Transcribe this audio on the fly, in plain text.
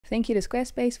Thank you to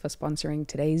Squarespace for sponsoring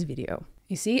today's video.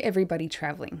 You see everybody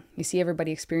traveling, you see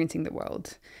everybody experiencing the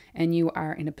world, and you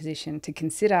are in a position to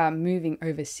consider moving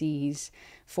overseas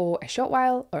for a short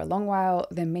while or a long while.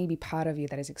 There may be part of you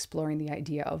that is exploring the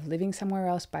idea of living somewhere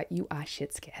else, but you are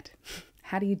shit scared.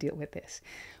 How do you deal with this?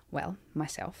 Well,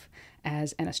 myself,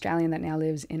 as an Australian that now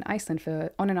lives in Iceland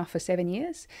for on and off for 7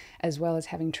 years, as well as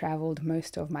having traveled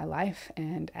most of my life,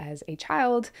 and as a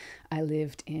child, I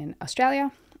lived in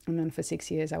Australia, and then for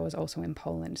 6 years I was also in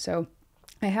Poland. So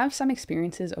I have some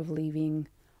experiences of leaving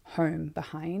home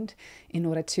behind in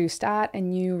order to start a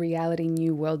new reality,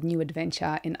 new world, new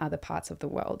adventure in other parts of the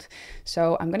world.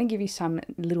 So I'm going to give you some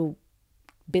little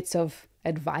bits of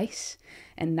advice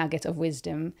and nuggets of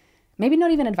wisdom. Maybe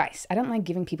not even advice. I don't like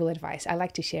giving people advice. I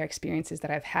like to share experiences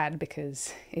that I've had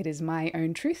because it is my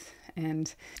own truth.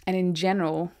 And in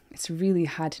general, it's really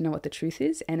hard to know what the truth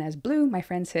is. And as Blue, my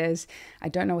friend, says, I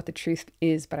don't know what the truth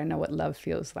is, but I know what love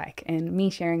feels like. And me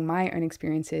sharing my own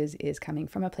experiences is coming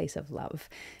from a place of love.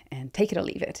 And take it or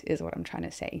leave it is what I'm trying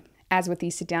to say. As with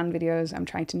these sit-down videos, I'm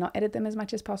trying to not edit them as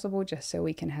much as possible, just so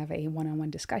we can have a one-on-one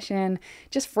discussion.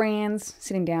 Just friends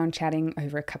sitting down, chatting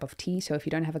over a cup of tea. So if you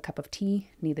don't have a cup of tea,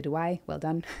 neither do I. Well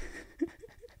done.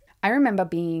 I remember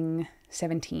being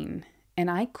 17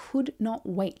 and I could not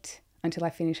wait until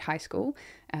I finished high school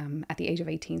at the age of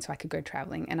 18 so I could go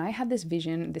traveling. And I had this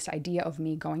vision, this idea of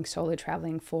me going solo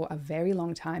traveling for a very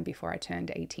long time before I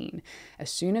turned 18. As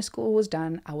soon as school was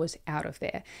done, I was out of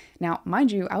there. Now,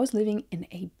 mind you, I was living in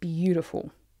a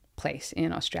beautiful place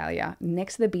in Australia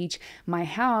next to the beach. My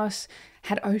house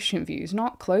had ocean views,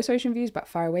 not close ocean views, but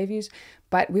far away views.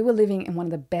 But we were living in one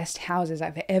of the best houses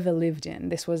I've ever lived in.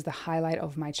 This was the highlight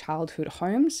of my childhood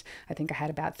homes. I think I had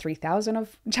about 3,000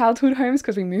 of childhood homes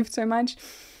because we moved so much.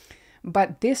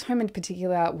 But this home in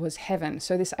particular was heaven.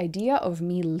 So this idea of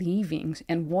me leaving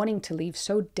and wanting to leave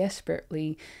so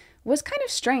desperately was kind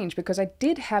of strange because I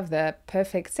did have the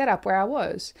perfect setup where I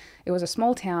was. It was a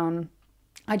small town.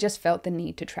 I just felt the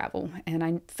need to travel, and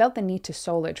I felt the need to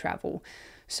solo travel.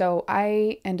 So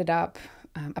I ended up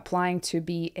applying to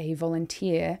be a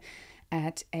volunteer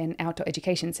at an outdoor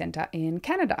education center in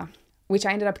Canada, which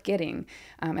I ended up getting,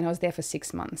 and I was there for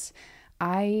 6 months.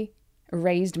 I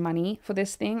raised money for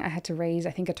this thing. I had to raise,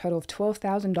 I think, a total of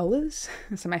 $12,000.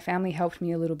 So my family helped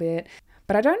me a little bit.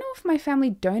 But I don't know if my family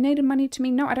donated money to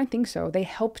me. No, I don't think so. They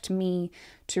helped me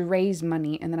to raise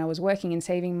money, and then I was working and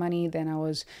saving money. Then I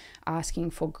was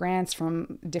asking for grants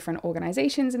from different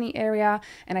organizations in the area.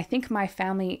 And I think my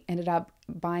family ended up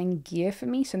buying gear for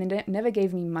me. So they never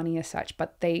gave me money as such,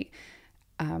 but they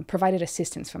provided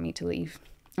assistance for me to leave.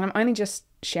 And I'm only just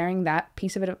sharing that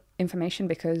piece of information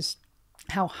because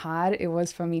how hard it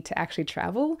was for me to actually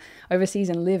travel overseas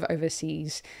and live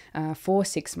overseas for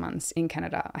 6 months in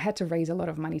Canada. I had to raise a lot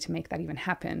of money to make that even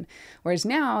happen. Whereas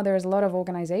now there's a lot of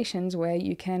organizations where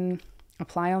you can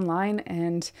apply online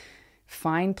and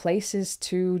find places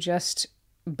to just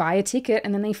buy a ticket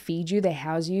and then they feed you, they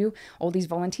house you, all these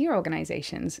volunteer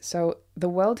organizations. So the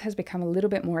world has become a little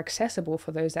bit more accessible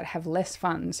for those that have less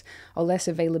funds or less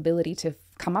availability to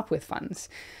come up with funds.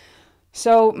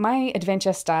 So my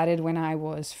adventure started when I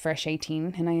was fresh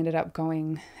 18, and I ended up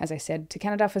going, as I said, to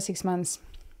Canada for 6 months.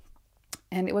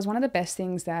 And it was one of the best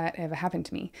things that ever happened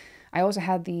to me. I also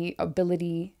had the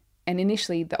ability, and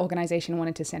initially the organization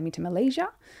wanted to send me to Malaysia,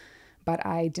 but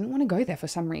I didn't want to go there for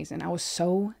some reason. I was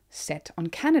so set on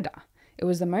Canada. It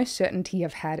was the most certainty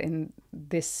I've had in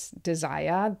this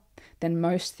desire than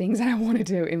most things that I want to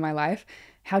do in my life.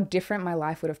 How different my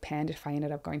life would have panned if I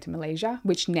ended up going to Malaysia,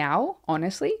 which now,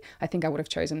 honestly, I think I would have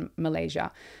chosen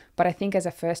Malaysia. But I think as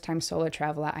a first-time solo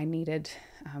traveler, I needed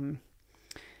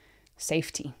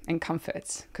safety and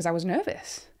comforts because I was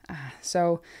nervous.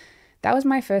 So that was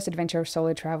my first adventure of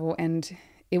solo travel, and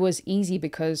it was easy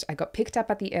because I got picked up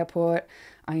at the airport.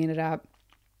 I ended up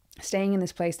staying in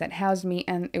this place that housed me,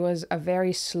 and it was a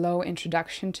very slow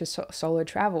introduction to solo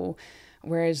travel.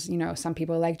 Whereas, you know, some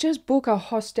people are like, just book a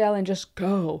hostel and just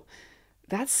go.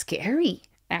 That's scary,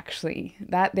 actually.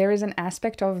 That there is an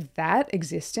aspect of that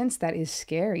existence that is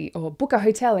scary. Or book a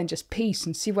hotel and just peace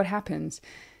and see what happens.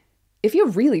 If you're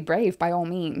really brave, by all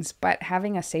means, but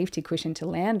having a safety cushion to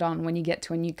land on when you get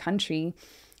to a new country,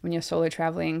 when you're solo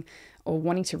traveling or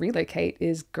wanting to relocate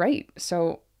is great.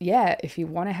 So yeah, if you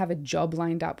want to have a job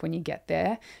lined up when you get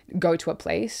there, go to a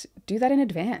place, do that in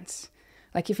advance.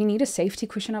 Like if you need a safety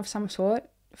cushion of some sort,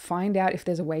 find out if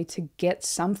there's a way to get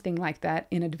something like that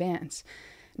in advance.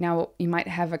 Now, you might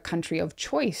have a country of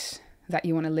choice that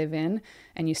you want to live in,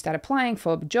 and you start applying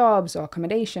for jobs or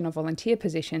accommodation or volunteer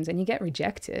positions and you get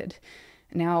rejected.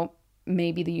 Now,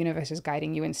 maybe the universe is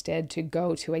guiding you instead to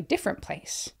go to a different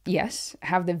place. Yes,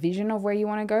 have the vision of where you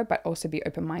want to go, but also be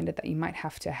open-minded that you might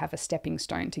have to have a stepping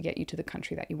stone to get you to the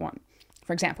country that you want.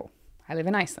 For example, I live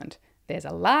in Iceland. There's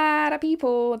a lot of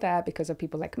people that, because of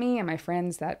people like me and my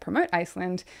friends that promote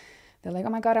Iceland, they're like, oh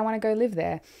my God, I want to go live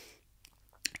there.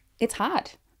 It's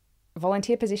hard.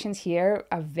 Volunteer positions here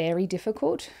are very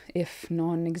difficult, if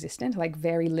non-existent, like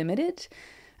very limited.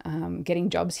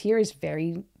 Getting jobs here is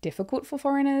very difficult for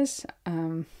foreigners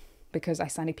because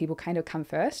Icelandic people kind of come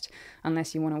first,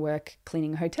 unless you want to work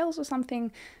cleaning hotels or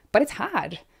something, but it's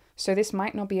hard. So this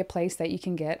might not be a place that you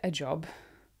can get a job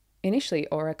initially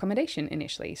or accommodation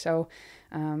initially. So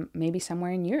maybe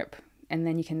somewhere in Europe, and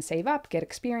then you can save up, get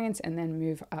experience, and then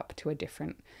move up to a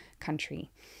different country.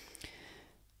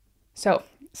 So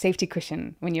safety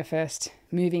cushion when you're first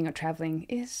moving or traveling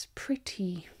is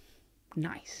pretty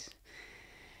nice.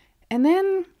 And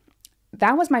then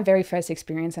that was my very first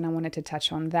experience, and I wanted to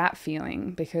touch on that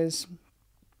feeling because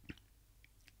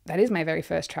that is my very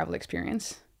first travel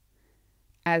experience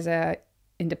as a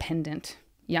independent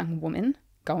young woman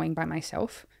going by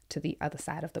myself to the other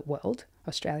side of the world,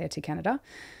 Australia to Canada.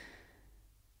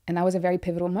 And that was a very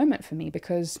pivotal moment for me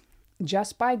because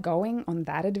just by going on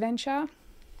that adventure,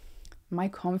 my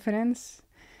confidence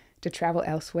to travel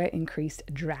elsewhere increased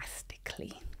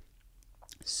drastically.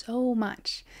 So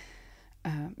much.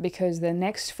 Because the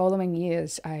next following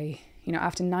years,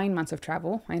 after 9 months of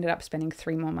travel, I ended up spending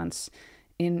 3 more months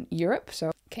in Europe.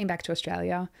 So came back to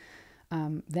Australia,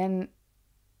 then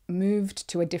moved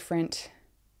to a different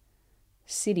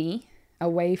city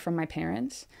away from my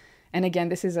parents. And again,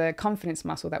 this is a confidence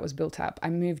muscle that was built up. I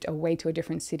moved away to a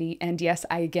different city. And yes,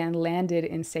 I again landed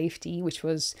in safety, which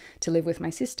was to live with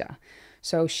my sister.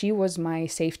 So she was my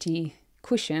safety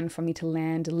cushion for me to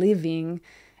land living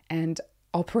and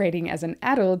operating as an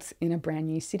adult in a brand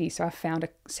new city. So I found a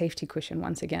safety cushion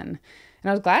once again. And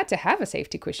I was glad to have a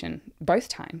safety cushion both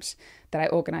times that I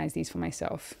organized these for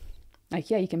myself. Like,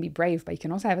 yeah, you can be brave, but you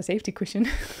can also have a safety cushion.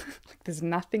 Like, there's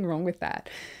nothing wrong with that.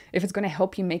 If it's going to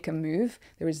help you make a move,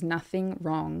 there is nothing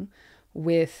wrong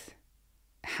with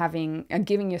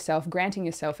granting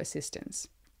yourself assistance.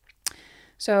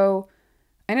 So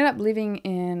I ended up living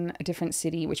in a different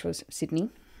city, which was Sydney.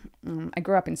 I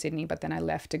grew up in Sydney, but then I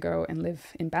left to go and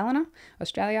live in Ballina,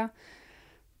 Australia.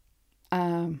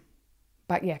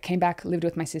 But yeah, came back, lived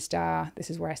with my sister. This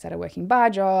is where I started working bar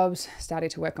jobs,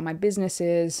 started to work on my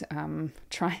businesses,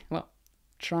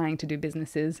 trying to do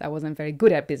businesses. I wasn't very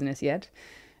good at business yet,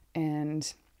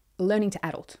 and learning to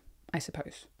adult, I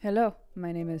suppose. Hello,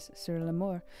 my name is Sorelle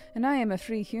Amore, and I am a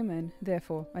free human.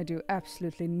 Therefore, I do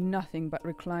absolutely nothing but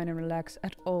recline and relax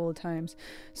at all times.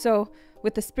 So,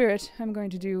 with the spirit, I'm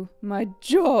going to do my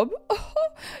job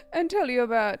and tell you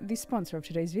about the sponsor of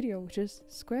today's video, which is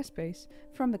Squarespace,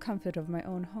 from the comfort of my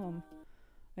own home.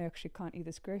 I actually can't eat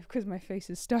this grape because my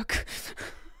face is stuck.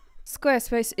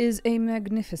 Squarespace is a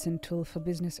magnificent tool for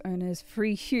business owners,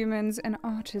 free humans, and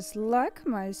artists like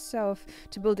myself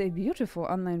to build a beautiful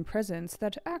online presence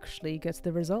that actually gets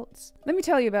the results. Let me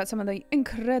tell you about some of the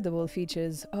incredible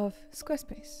features of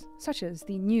Squarespace, such as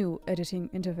the new editing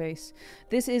interface.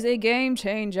 This is a game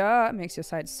changer. It makes your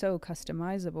site so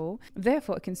customizable,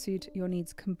 therefore it can suit your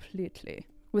needs completely.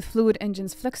 With Fluid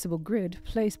Engine's flexible grid,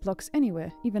 place blocks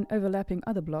anywhere, even overlapping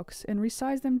other blocks, and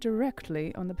resize them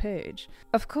directly on the page.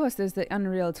 Of course, there's the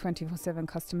Unreal 24/7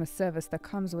 customer service that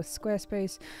comes with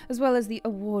Squarespace, as well as the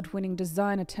award-winning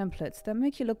designer templates that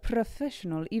make you look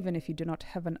professional even if you do not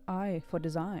have an eye for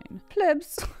design.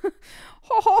 Plebs!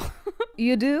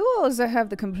 You do also have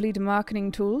the complete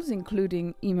marketing tools,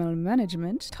 including email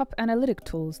management, top analytic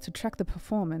tools to track the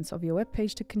performance of your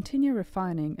webpage to continue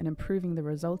refining and improving the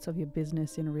results of your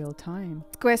business in real time.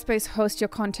 Squarespace hosts your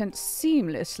content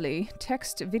seamlessly,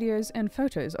 text, videos, and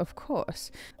photos, of course,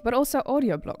 but also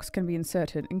audio blocks can be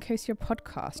inserted in case you're a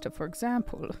podcaster, for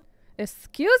example.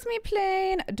 Excuse me,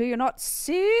 plane, do you not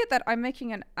see that I'm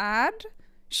making an ad?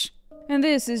 Shh. And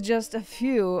this is just a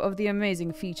few of the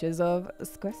amazing features of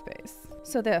Squarespace.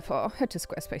 So therefore, head to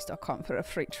squarespace.com for a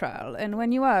free trial, and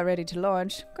when you are ready to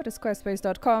launch, go to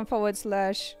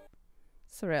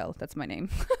squarespace.com/Sorelle, that's my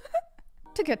name,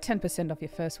 to get 10% off your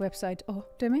first website or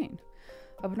domain.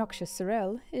 Obnoxious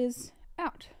Sorelle is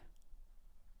out.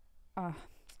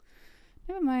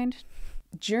 Never mind.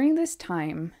 During this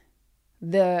time,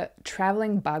 the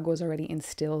traveling bug was already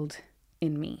instilled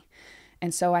in me.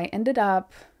 And so I ended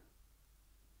up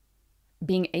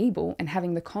being able and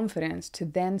having the confidence to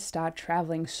then start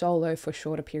traveling solo for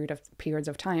shorter periods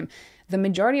of time. The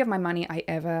majority of my money I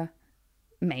ever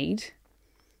made,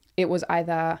 it was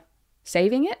either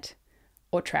saving it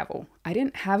or travel. I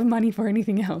didn't have money for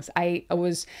anything else. I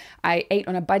ate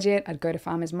on a budget. I'd go to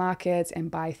farmers markets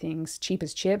and buy things cheap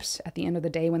as chips at the end of the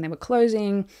day when they were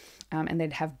closing. And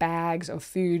they'd have bags of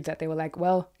food that they were like,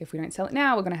 well, if we don't sell it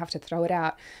now, we're going to have to throw it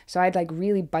out. So I'd like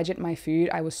really budget my food.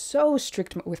 I was so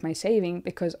strict with my saving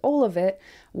because all of it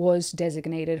was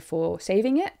designated for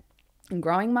saving it and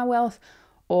growing my wealth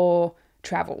or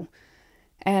travel.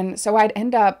 And so I'd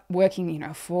end up working,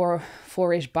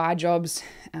 four-ish bar jobs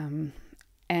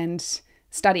and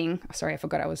studying. Sorry, I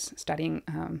forgot I was studying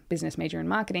business major in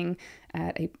marketing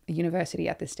at a university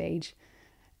at this stage.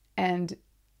 And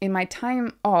in my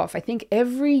time off, I think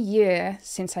every year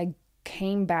since I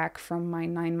came back from my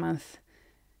 9-month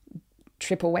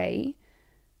trip away,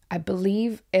 I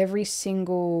believe every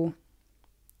single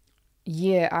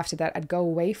year after that, I'd go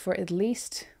away for at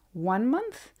least 1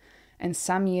 month. And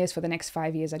some years for the next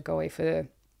 5 years, I'd go away for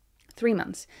 3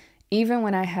 months. Even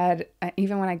when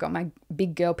I got my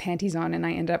big girl panties on and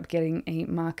I ended up getting a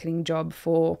marketing job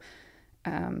for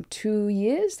 2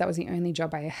 years. That was the only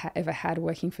job I ever had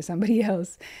working for somebody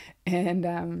else.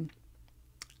 And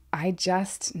I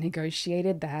just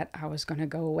negotiated that I was going to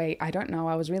go away. I don't know.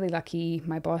 I was really lucky.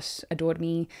 My boss adored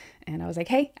me. And I was like,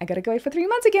 hey, I got to go away for 3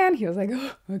 months again. He was like,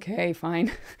 oh, okay,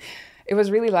 fine. It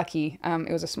was really lucky.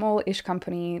 It was a small-ish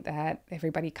company that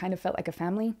everybody kind of felt like a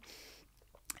family.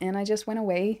 And I just went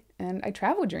away and I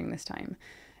traveled during this time.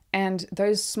 And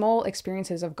those small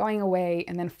experiences of going away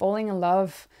and then falling in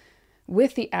love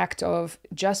with the act of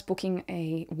just booking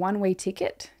a one-way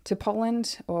ticket to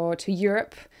Poland or to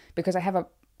Europe, because I have a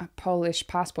Polish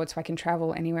passport so I can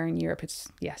travel anywhere in Europe.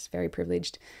 It's, yes, very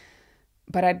privileged.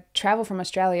 But I'd travel from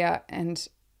Australia, and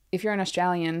if you're an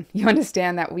Australian, you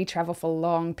understand that we travel for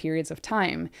long periods of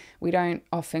time. We don't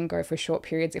often go for short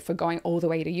periods if we're going all the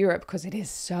way to Europe because it is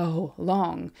so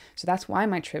long. So that's why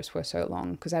my trips were so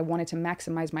long, because I wanted to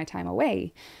maximize my time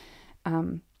away.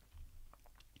 I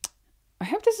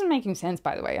hope this is making sense,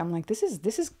 by the way. I'm like, this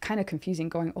is kind of confusing,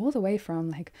 going all the way from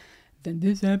like, then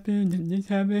this happened, then this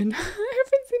happened. I hope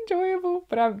it's enjoyable,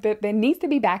 but there needs to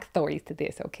be backstories to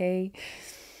this, okay?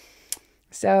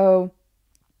 So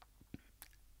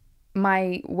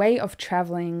my way of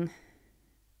traveling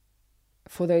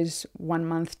for those 1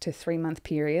 month to 3 month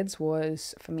periods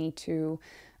was for me to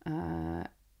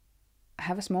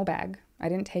have a small bag. I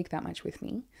didn't take that much with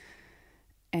me.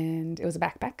 And it was a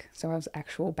backpack, so I was an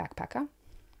actual backpacker.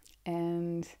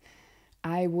 And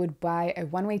I would buy a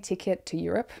one-way ticket to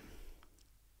Europe,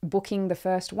 booking the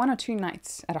first 1 or 2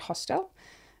 nights at a hostel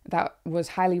that was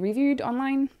highly reviewed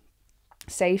online,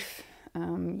 safe.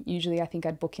 Usually I think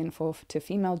I'd book in to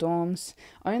female dorms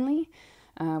only,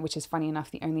 which is funny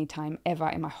enough, the only time ever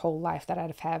in my whole life that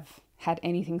I'd have had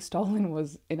anything stolen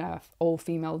was in a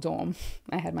all-female dorm.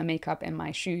 I had my makeup and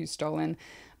my shoes stolen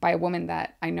by a woman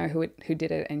that I know who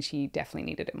did it, and she definitely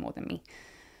needed it more than me.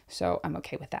 So I'm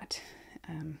okay with that.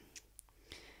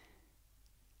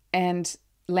 And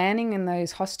landing in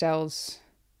those hostels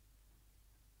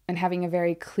and having a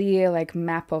very clear like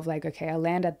map of like, okay, I'll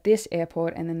land at this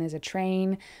airport and then there's a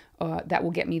train that will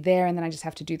get me there, and then I just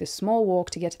have to do this small walk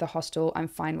to get to the hostel. I'm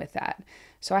fine with that.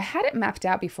 So I had it mapped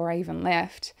out before I even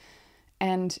left.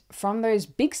 And from those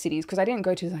big cities, because I didn't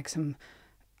go to like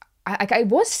I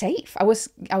was safe. I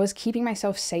was keeping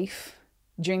myself safe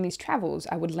during these travels.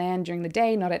 I would land during the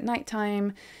day, not at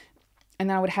nighttime. And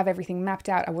then I would have everything mapped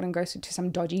out. I wouldn't go to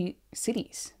some dodgy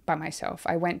cities by myself.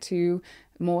 I went to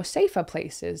more safer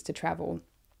places to travel.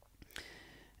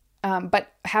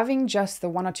 But having just the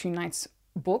 1 or 2 nights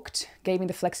booked gave me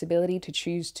the flexibility to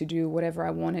choose to do whatever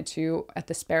I wanted to at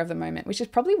the spur of the moment, which is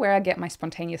probably where I get my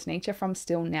spontaneous nature from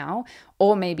still now.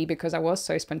 Or maybe because I was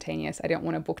so spontaneous, I don't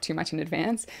want to book too much in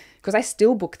advance, because I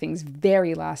still book things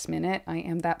very last minute. I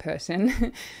am that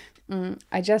person.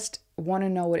 I just want to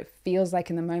know what it feels like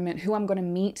in the moment, who I'm going to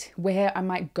meet, where I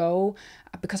might go,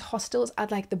 because hostels are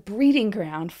like the breeding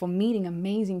ground for meeting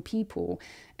amazing people.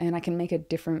 And I can make a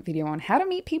different video on how to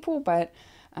meet people, but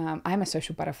I'm a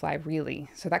social butterfly, really.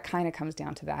 So that kind of comes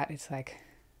down to that. It's like,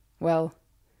 well,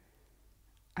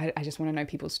 I just want to know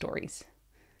people's stories.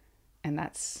 And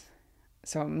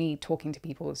so me talking to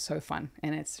people is so fun,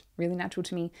 and it's really natural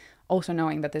to me. Also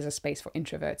knowing that there's a space for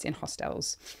introverts in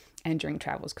hostels and during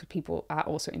travels, because people are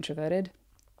also introverted.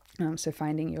 So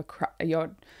finding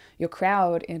your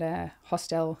crowd in a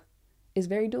hostel is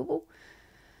very doable.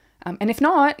 And if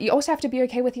not, you also have to be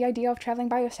okay with the idea of traveling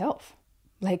by yourself.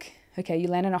 Like, okay, you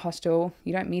land in a hostel,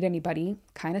 you don't meet anybody,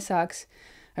 kind of sucks.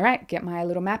 All right, get my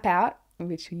little map out,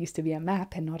 which used to be a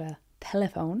map and not a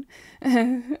telephone,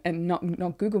 and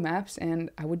not Google Maps,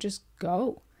 and I would just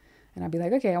go. And I'd be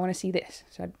like, okay, I want to see this.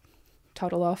 So I'd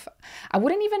total off. I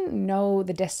wouldn't even know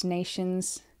the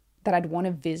destinations that I'd want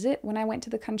to visit when I went to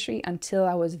the country until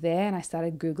I was there and I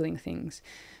started Googling things.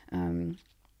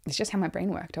 It's just how my brain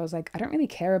worked. I was like, I don't really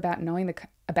care about knowing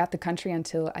about the country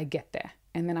until I get there.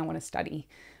 And then I want to study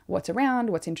what's around,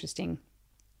 what's interesting.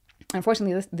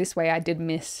 Unfortunately, this way I did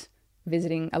miss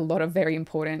visiting a lot of very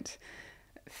important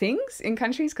things in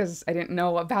countries because I didn't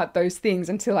know about those things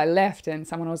until I left, and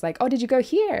someone was like, oh, did you go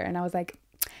here? And I was like,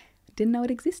 didn't know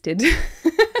it existed.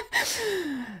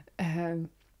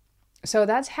 So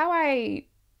that's how I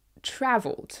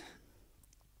traveled.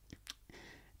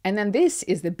 And then this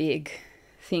is the big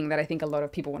thing that I think a lot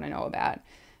of people want to know about,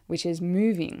 which is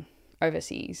moving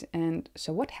overseas. And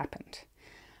so what happened?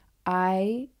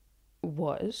 I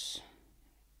was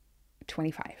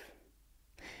 25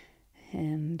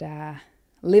 and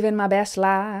living my best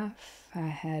life. I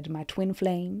had my twin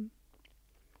flame.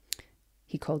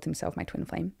 He called himself my twin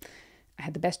flame. I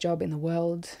had the best job in the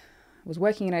world. I was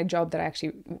working in a job that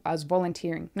I was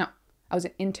volunteering. No, I was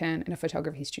an intern in a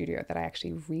photography studio that I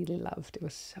actually really loved. It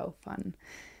was so fun.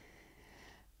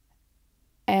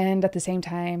 And at the same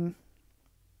time,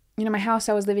 my house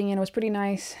I was living in was pretty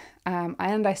nice.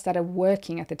 And I started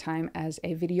working at the time as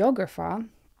a videographer.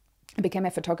 I became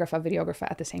a photographer, videographer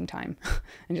at the same time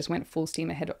and just went full steam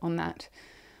ahead on that.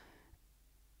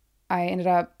 I ended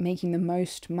up making the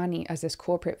most money as this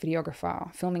corporate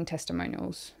videographer, filming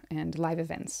testimonials and live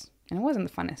events. And it wasn't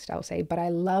the funnest, I'll say, but I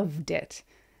loved it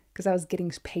because I was getting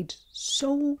paid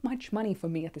so much money for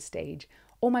me at the stage.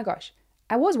 Oh my gosh.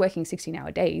 I was working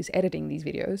 16-hour days editing these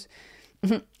videos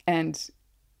and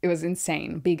it was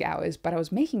insane, big hours, but I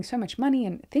was making so much money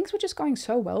and things were just going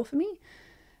so well for me.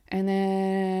 And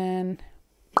then,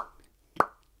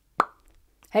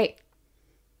 hey,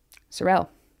 Sorelle,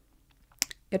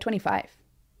 you're 25.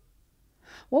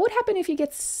 What would happen if you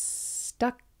get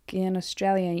stuck in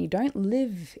Australia and you don't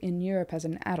live in Europe as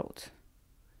an adult?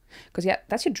 Because yeah,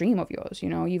 that's your dream of yours.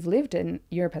 You've lived in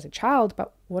Europe as a child,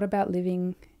 but what about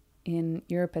living in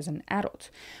Europe as an adult?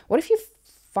 What if you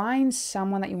find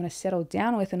someone that you want to settle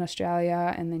down with in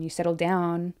Australia and then you settle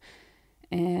down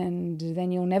and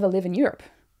then you'll never live in Europe?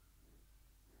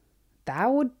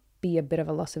 That would be a bit of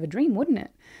a loss of a dream, wouldn't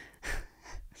it?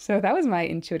 So that was my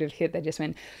intuitive hit that just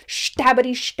went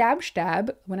stabbity stab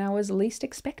stab when I was least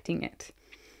expecting it.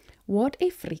 What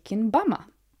a freaking bummer.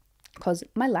 Because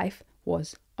my life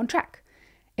was on track.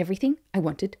 Everything I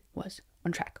wanted was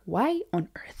on track. Why on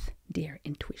earth, dear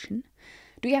intuition,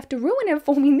 do you have to ruin it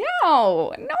for me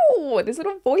now? No, this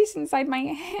little voice inside my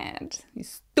head. You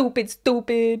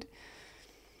stupid.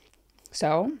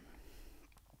 So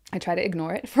I tried to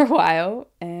ignore it for a while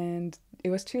and it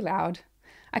was too loud.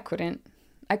 I couldn't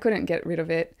get rid of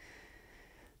it.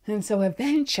 And so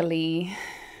eventually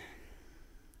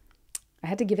I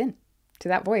had to give in to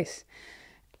that voice.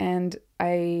 And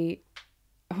I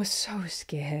was so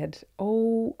scared.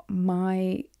 Oh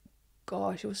my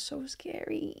gosh, it was so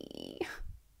scary.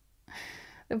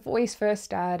 The voice first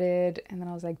started and then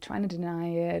I was like trying to deny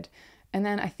it. And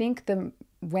then I think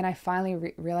when I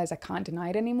finally realized I can't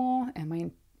deny it anymore and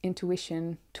my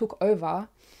intuition took over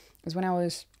was when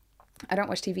I don't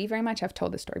watch TV very much. I've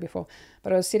told this story before,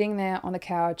 but I was sitting there on the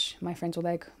couch. My friends were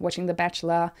like watching The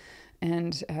Bachelor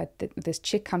and this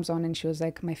chick comes on and she was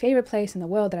like, my favorite place in the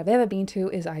world that I've ever been to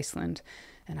is Iceland.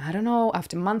 And I don't know,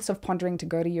 after months of pondering to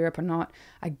go to Europe or not,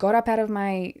 I got up out of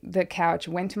the couch,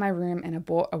 went to my room and I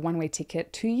bought a one-way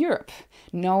ticket to Europe,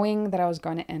 knowing that I was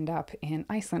going to end up in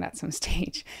Iceland at some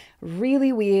stage.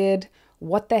 Really weird.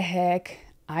 What the heck?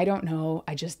 I don't know.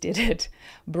 I just did it.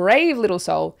 Brave little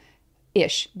soul.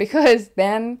 Ish, because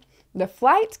then the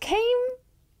flight came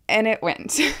and it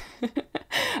went.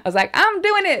 I was like, I'm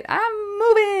doing it. I'm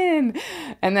moving.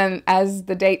 And then as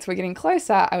the dates were getting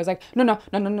closer, I was like, no.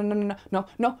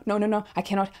 I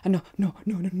cannot. No.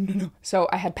 So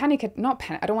I had not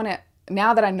panic. I don't want to,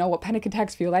 now that I know what panic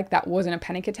attacks feel like, that wasn't a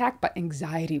panic attack, but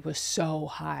anxiety was so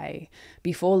high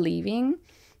before leaving.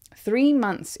 3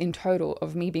 months in total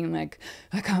of me being like,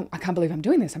 I can't believe I'm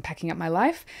doing this. I'm packing up my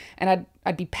life. And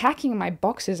I'd be packing my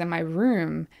boxes in my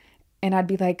room and I'd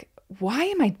be like, why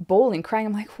am I bawling, crying?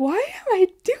 I'm like, why am I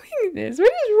doing this? What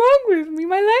is wrong with me?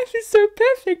 My life is so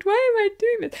perfect. Why am I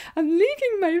doing this? I'm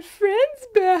leaving my friends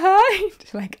behind.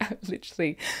 Like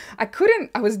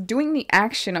I was doing the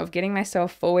action of getting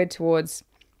myself forward towards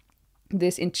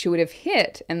this intuitive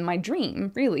hit and my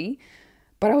dream, really.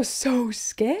 But I was so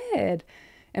scared.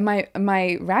 And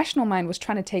my rational mind was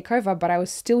trying to take over, but I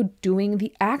was still doing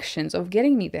the actions of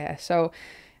getting me there. So,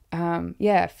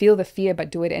 feel the fear, but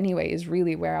do it anyway is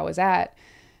really where I was at.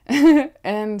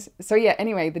 And so, yeah,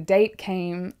 anyway, the date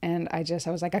came and I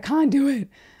was like, I can't do it.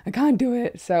 I can't do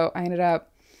it. So I ended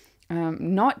up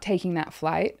not taking that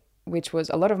flight, which was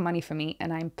a lot of money for me.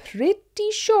 And I'm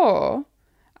pretty sure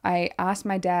I asked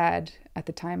my dad at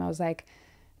the time, I was like,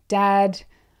 Dad,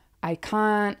 I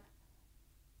can't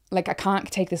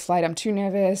take this flight. I'm too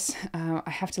nervous. I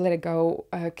have to let it go.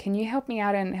 Can you help me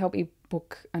out and help me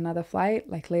book another flight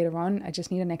like later on? I just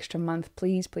need an extra month,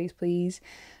 please, please, please.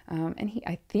 And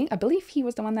I believe he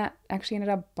was the one that actually ended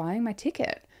up buying my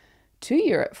ticket to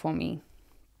Europe for me.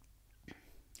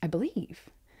 I believe.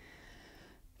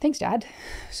 Thanks, Dad.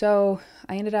 So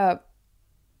I ended up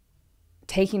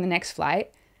taking the next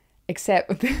flight, except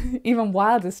with the even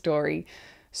wilder story.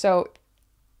 So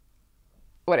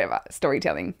whatever,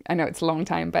 storytelling. I know it's a long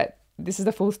time, but this is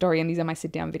the full story and these are my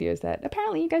sit down videos that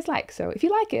apparently you guys like. So if you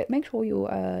like it, make sure you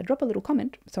drop a little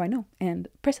comment so I know, and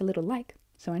press a little like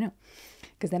so I know,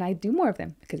 because then I do more of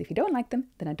them. Because if you don't like them,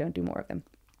 then I don't do more of them.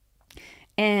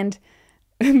 And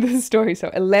the story, so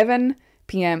 11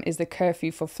 p.m. is the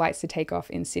curfew for flights to take off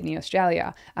in Sydney,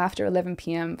 Australia. After 11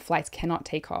 p.m, flights cannot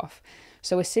take off.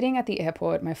 So we're sitting at the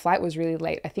airport. My flight was really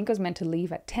late. I think I was meant to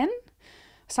leave at 10,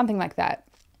 something like that.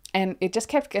 And it just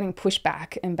kept getting pushed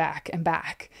back and back and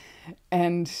back.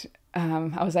 And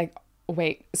I was like,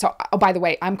 wait. So, oh, by the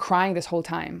way, I'm crying this whole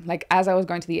time. Like, as I was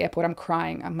going to the airport, I'm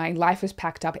crying. My life is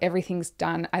packed up. Everything's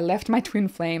done. I left my twin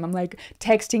flame. I'm like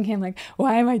texting him like,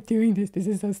 why am I doing this? This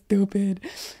is so stupid.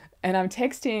 And I'm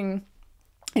texting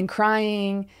and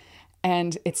crying.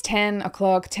 And it's 10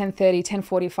 o'clock, 10:30,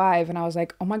 10:45. And I was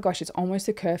like, oh my gosh, it's almost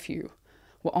a curfew.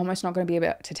 We're almost not going to be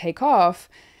able to take off.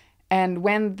 And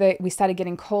when we started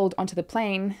getting called onto the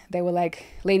plane, they were like,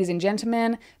 ladies and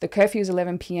gentlemen, the curfew is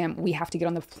 11 p.m. We have to get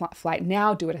on the flight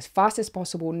now. Do it as fast as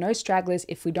possible. No stragglers.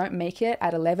 If we don't make it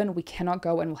at 11, we cannot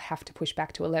go and we'll have to push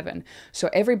back to 11. So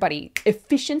everybody,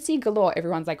 efficiency galore.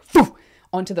 Everyone's like, phew,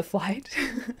 onto the flight,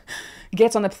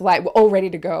 gets on the flight. We're all ready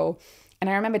to go. And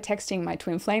I remember texting my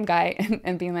twin flame guy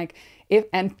and being like,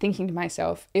 and thinking to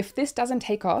myself, if this doesn't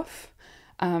take off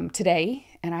today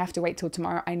and I have to wait till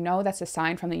tomorrow, I know that's a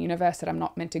sign from the universe that I'm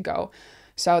not meant to go.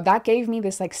 So that gave me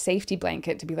this like safety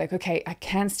blanket to be like, okay, I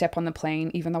can step on the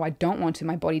plane even though I don't want to.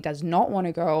 My body does not want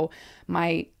to go.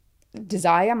 My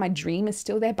desire, my dream is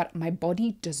still there, but my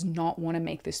body does not want to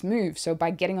make this move. So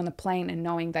by getting on the plane and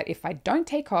knowing that if I don't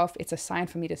take off, it's a sign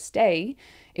for me to stay,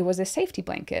 it was a safety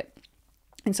blanket.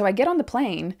 And so I get on the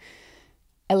plane,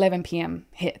 11 p.m.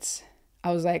 hits.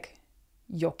 I was like,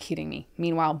 you're kidding me.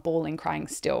 Meanwhile, bawling, crying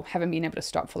still. Haven't been able to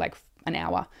stop for like an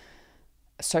hour.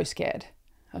 So scared.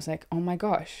 I was like, oh my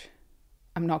gosh,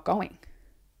 I'm not going.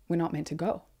 We're not meant to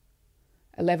go.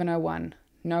 11:01,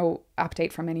 no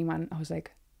update from anyone. I was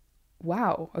like,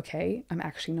 wow, okay, I'm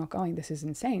actually not going. This is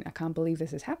insane. I can't believe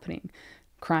this is happening.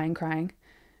 Crying.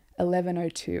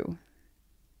 11:02.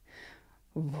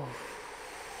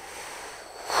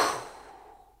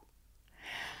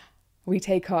 We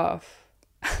take off.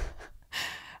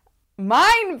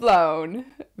 Mind blown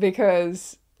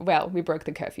because, well, we broke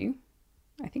the curfew.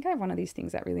 I think I have one of these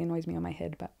things that really annoys me on my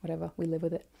head, but whatever, we live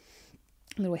with it.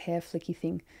 A little hair flicky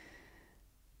thing.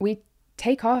 We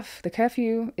take off. The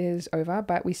curfew is over,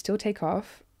 but we still take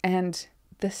off. And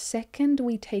the second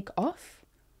we take off,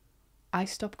 I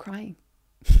stop crying.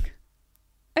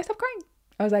 I stopped crying.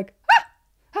 I was like,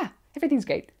 everything's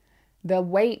great. The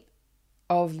weight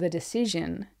of the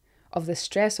decision, of the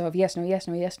stress of yes, no, yes,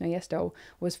 no, yes, no, yes, no,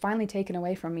 was finally taken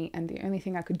away from me. And the only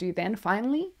thing I could do then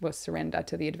finally was surrender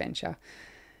to the adventure.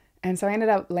 And so I ended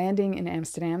up landing in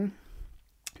Amsterdam,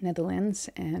 Netherlands,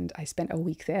 and I spent a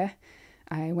week there.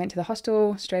 I went to the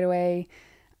hostel straight away.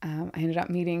 I ended up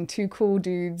meeting two cool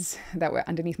dudes that were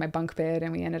underneath my bunk bed,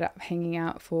 and we ended up hanging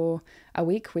out for a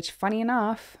week, which funny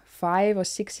enough, 5 or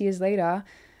 6 years later,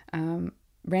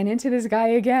 ran into this guy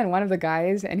again, one of the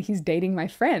guys, and he's dating my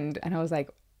friend. And I was like,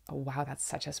 oh, wow, that's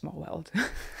such a small world.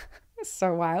 It's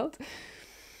so wild.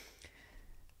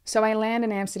 So I land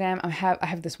in Amsterdam. I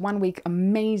have this 1 week,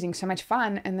 amazing, so much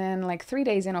fun. And then like 3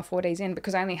 days in or 4 days in,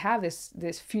 because I only have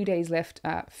this few days left,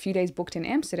 few days booked in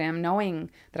Amsterdam, knowing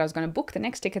that I was going to book the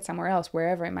next ticket somewhere else,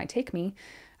 wherever it might take me.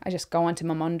 I just go onto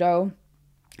Momondo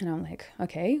and I'm like,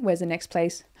 okay, where's the next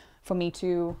place for me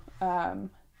to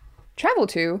travel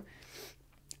to?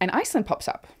 And Iceland pops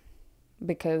up,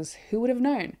 because who would have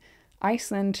known?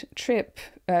 Iceland trip,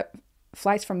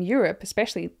 flights from Europe,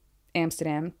 especially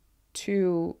Amsterdam,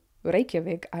 to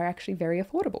Reykjavik are actually very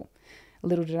affordable.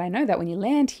 Little did I know that when you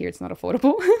land here, it's not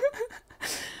affordable.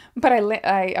 But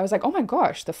I was like, oh my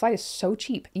gosh, the flight is so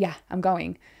cheap. Yeah, I'm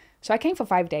going. So I came for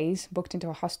 5 days, booked into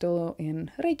a hostel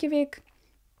in Reykjavik,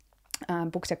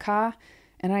 booked a car,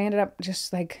 And I ended up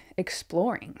just like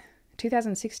exploring.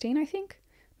 2016, I think,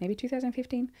 maybe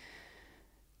 2015,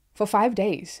 for 5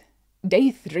 days.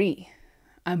 Day 3,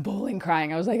 I'm bawling,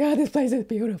 crying. I was like, oh, this place is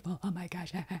beautiful. Oh my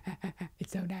gosh,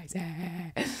 it's so nice.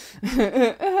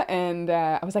 And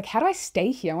I was like, how do I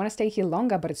stay here? I want to stay here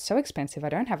longer, but it's so expensive. I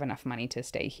don't have enough money to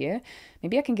stay here.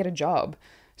 Maybe I can get a job.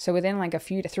 So within like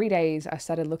 3 days, I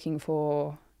started looking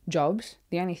for jobs.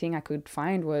 The only thing I could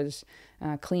find was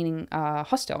cleaning a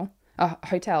hotel.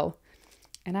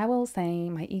 And I will say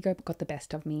my ego got the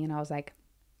best of me, and I was like,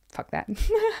 fuck that.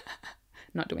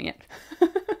 Not doing it.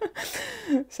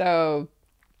 So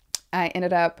I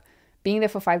ended up being there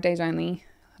for 5 days only,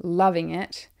 loving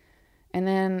it. And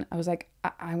then I was like,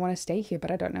 I want to stay here,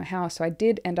 but I don't know how. So I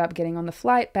did end up getting on the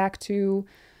flight back to,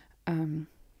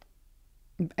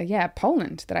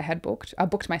 Poland that I had booked. I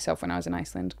booked myself when I was in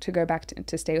Iceland to go back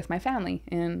to stay with my family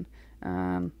in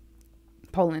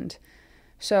Poland.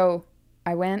 So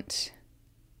I went,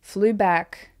 flew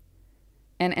back,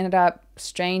 and ended up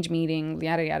strange meeting,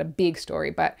 yada yada, big story,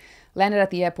 but landed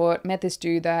at the airport, met this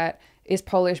dude that is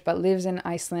Polish but lives in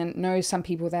Iceland, knows some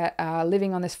people that are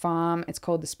living on this farm. It's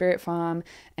called the Spirit Farm,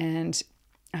 and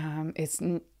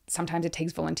sometimes it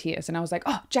takes volunteers. And I was like,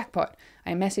 oh, jackpot.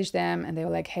 I messaged them and they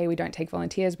were like, hey, we don't take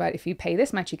volunteers, but if you pay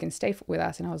this much, you can stay with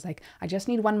us. And I was like, I just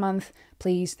need 1 month,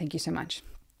 please. Thank you so much.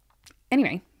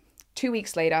 Anyway, 2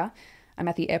 weeks later, I'm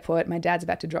at the airport. My dad's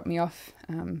about to drop me off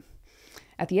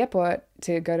at the airport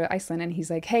to go to Iceland. And he's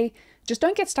like, hey, just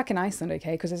don't get stuck in Iceland,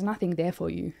 okay? Because there's nothing there for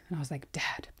you. And I was like,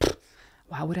 Dad,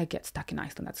 why would I get stuck in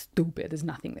Iceland? That's stupid. There's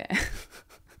nothing there.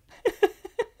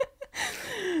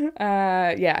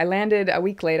 I landed a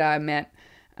week later.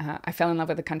 I fell in love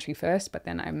with the country first, but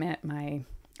then I met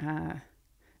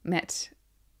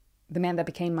the man that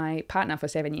became my partner for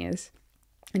 7 years.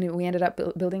 And we ended up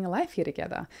building a life here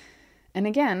together. And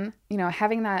again,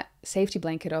 having that safety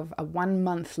blanket of a 1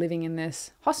 month living in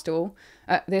this hostel,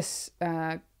 this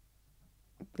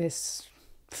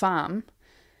farm,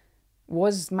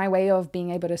 was my way of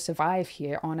being able to survive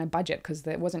here on a budget, because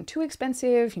it wasn't too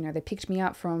expensive. They picked me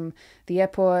up from the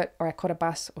airport, or I caught a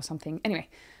bus or something. Anyway,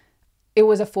 it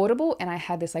was affordable, and I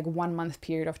had this like 1 month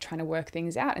period of trying to work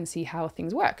things out and see how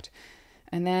things worked.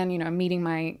 And then, meeting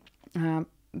my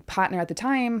partner at the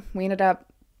time,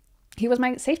 he was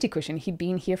my safety cushion. He'd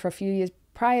been here for a few years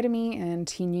prior to me, and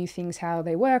he knew things, how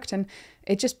they worked, and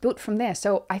it just built from there.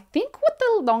 So I think what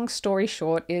the long story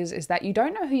short is that you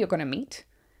don't know who you're going to meet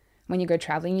when you go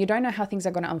traveling. You don't know how things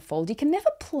are going to unfold. You can never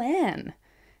plan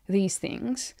these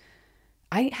things.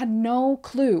 I had no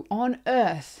clue on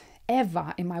earth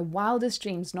ever in my wildest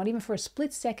dreams, not even for a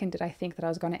split second, did I think that I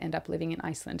was going to end up living in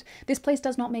Iceland. This place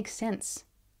does not make sense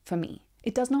for me.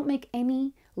 It does not make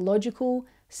any logical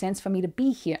sense for me to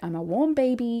be here. I'm a warm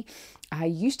baby. I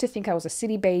used to think I was a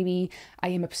city baby. I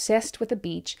am obsessed with the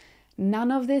beach.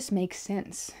 None of this makes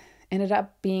sense. Ended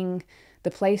up being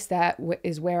the place that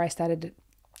is where I started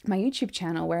my YouTube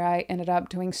channel, where I ended up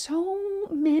doing so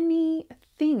many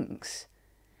things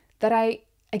that I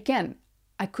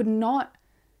could not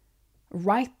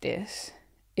write this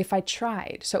if I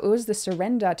tried. So it was the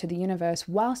surrender to the universe,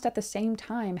 whilst at the same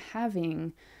time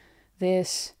having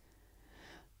this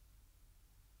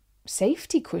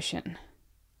safety cushion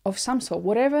of some sort,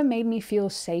 whatever made me feel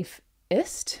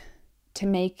safest to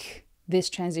make this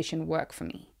transition work for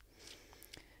me.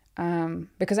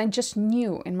 Because I just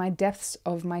knew in my depths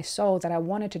of my soul that I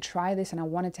wanted to try this, and I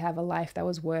wanted to have a life that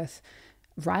was worth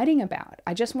writing about.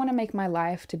 I just want to make my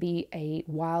life to be a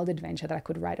wild adventure that I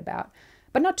could write about,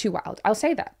 but not too wild. I'll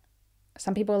say that.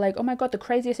 Some people are like, oh my God, the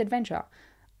craziest adventure.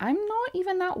 I'm not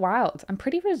even that wild. I'm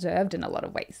pretty reserved in a lot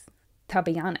of ways, to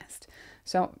be honest.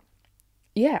 So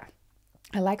yeah,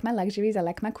 I like my luxuries. I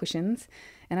like my cushions,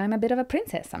 and I'm a bit of a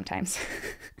princess sometimes.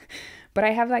 But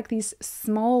I have like these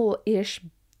small-ish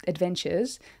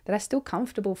adventures that are still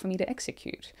comfortable for me to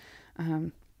execute.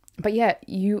 But yeah,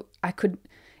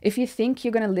 if you think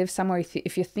you're going to live somewhere,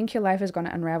 if you think your life is going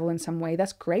to unravel in some way,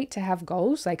 that's great to have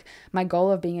goals. Like my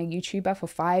goal of being a YouTuber for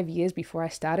 5 years before I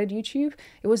started YouTube,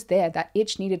 it was there. That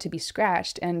itch needed to be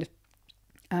scratched. And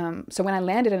so when I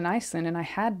landed in Iceland and I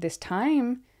had this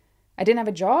time, I didn't have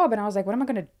a job, and I was like, what am I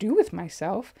going to do with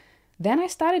myself? Then I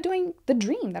started doing the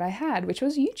dream that I had, which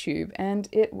was YouTube, and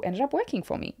it ended up working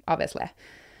for me, obviously.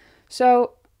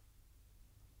 So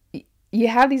you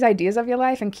have these ideas of your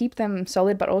life and keep them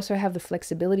solid, but also have the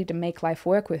flexibility to make life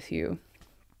work with you.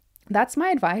 That's my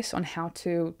advice on how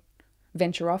to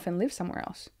venture off and live somewhere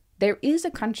else. There is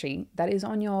a country that is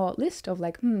on your list of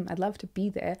like, I'd love to be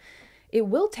there. It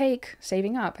will take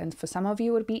saving up, and for some of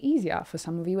you, it would be easier. For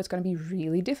some of you, it's going to be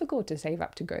really difficult to save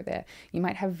up to go there. You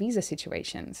might have visa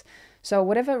situations. So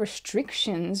whatever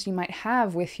restrictions you might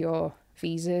have with your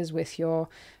visas, with your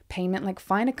payment, like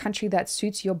find a country that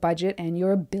suits your budget and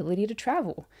your ability to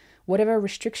travel. Whatever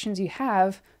restrictions you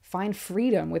have, find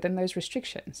freedom within those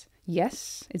restrictions.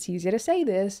 Yes, it's easier to say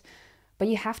this, but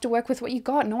you have to work with what you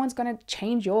got. No one's going to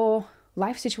change your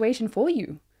life situation for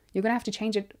you. You're going to have to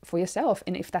change it for yourself.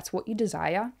 And if that's what you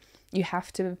desire, you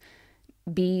have to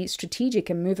be strategic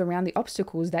and move around the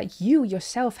obstacles that you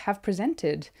yourself have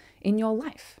presented in your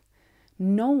life.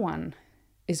 No one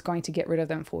is going to get rid of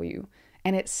them for you.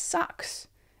 And it sucks.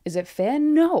 Is it fair?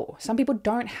 No. Some people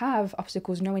don't have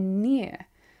obstacles nowhere near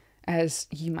as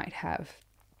you might have.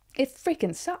 It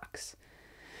freaking sucks.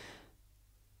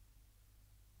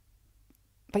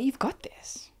 But you've got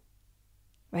this.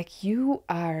 Like,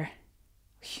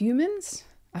 humans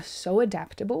are so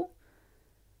adaptable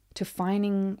to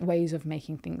finding ways of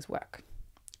making things work.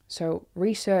 So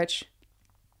research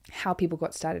how people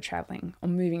got started traveling or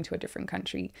moving to a different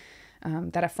country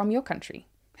that are from your country.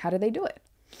 How do they do it?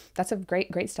 That's a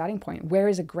great starting point. Where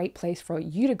is a great place for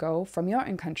you to go from your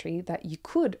own country that you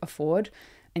could afford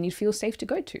and you'd feel safe to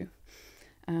go to?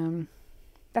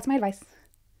 That's my advice.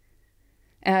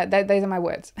 Those are my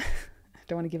words.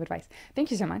 Don't want to give advice. Thank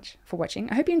you so much for watching.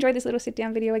 I hope you enjoyed this little sit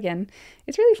down video again.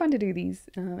 It's really fun to do these,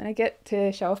 and I get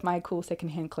to show off my cool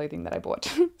secondhand clothing that I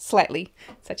bought. Slightly.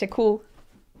 Such a cool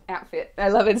outfit. I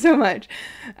love it so much.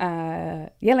 Yeah,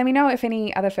 let me know if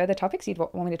any other further topics you'd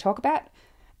want me to talk about.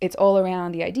 It's all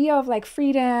around the idea of like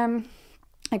freedom,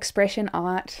 expression,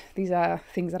 art. These are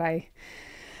things that I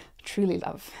truly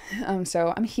love.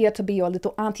 So I'm here to be your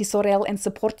little Auntie Sorelle and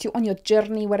support you on your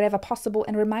journey wherever possible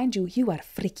and remind you you are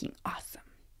freaking awesome.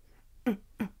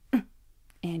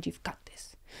 And you've got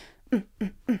this.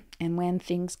 And when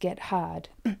things get hard,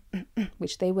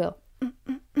 which they will,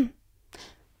 you've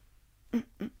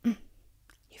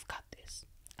got this.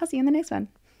 I'll see you in the next one.